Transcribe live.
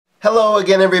Hello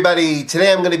again everybody.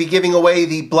 Today I'm going to be giving away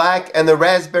the black and the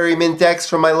raspberry mint decks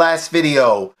from my last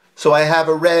video. So I have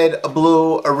a red, a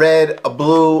blue, a red, a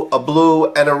blue, a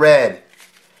blue, and a red.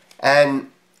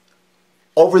 And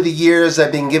over the years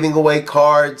I've been giving away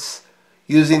cards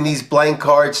using these blank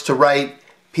cards to write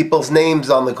people's names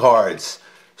on the cards.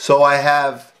 So I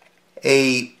have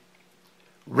a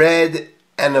red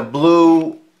and a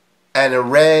blue and a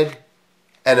red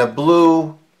and a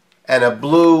blue and a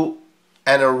blue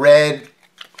and a red.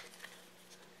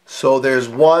 So there's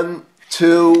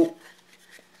two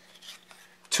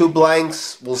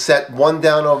blanks. We'll set one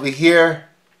down over here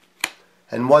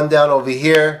and one down over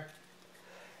here.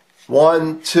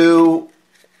 1, 2,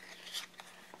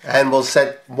 and we'll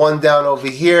set one down over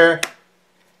here.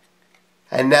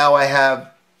 And now I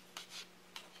have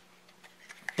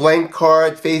blank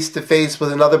card face to face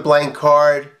with another blank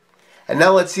card. And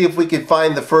now let's see if we can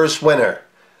find the first winner.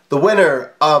 The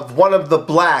winner of one of the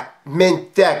black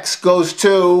mint decks goes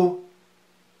to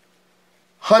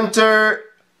Hunter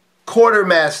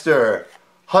Quartermaster.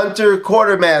 Hunter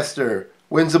Quartermaster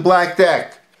wins a black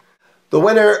deck. The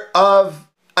winner of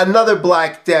another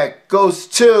black deck goes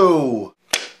to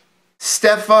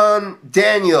Stefan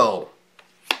Daniel.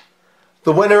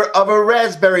 The winner of a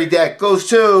raspberry deck goes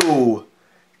to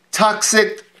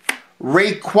Toxic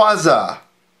Rayquaza.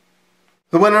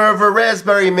 The winner of a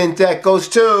raspberry mint deck goes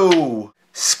to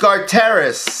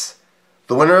Skartaris.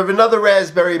 The winner of another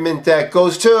raspberry mint deck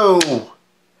goes to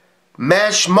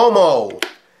Mash Momo.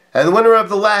 And the winner of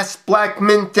the last black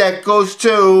mint deck goes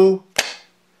to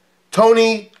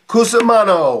Tony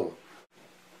Cusimano.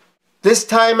 This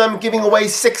time I'm giving away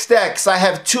 6 decks. I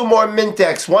have 2 more mint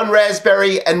decks, 1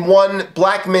 raspberry and 1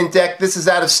 black mint deck. This is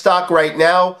out of stock right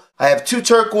now. I have 2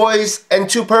 turquoise and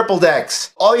 2 purple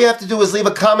decks. All you have to do is leave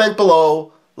a comment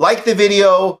below, like the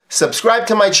video, subscribe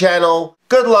to my channel.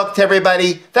 Good luck to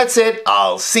everybody. That's it.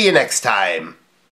 I'll see you next time.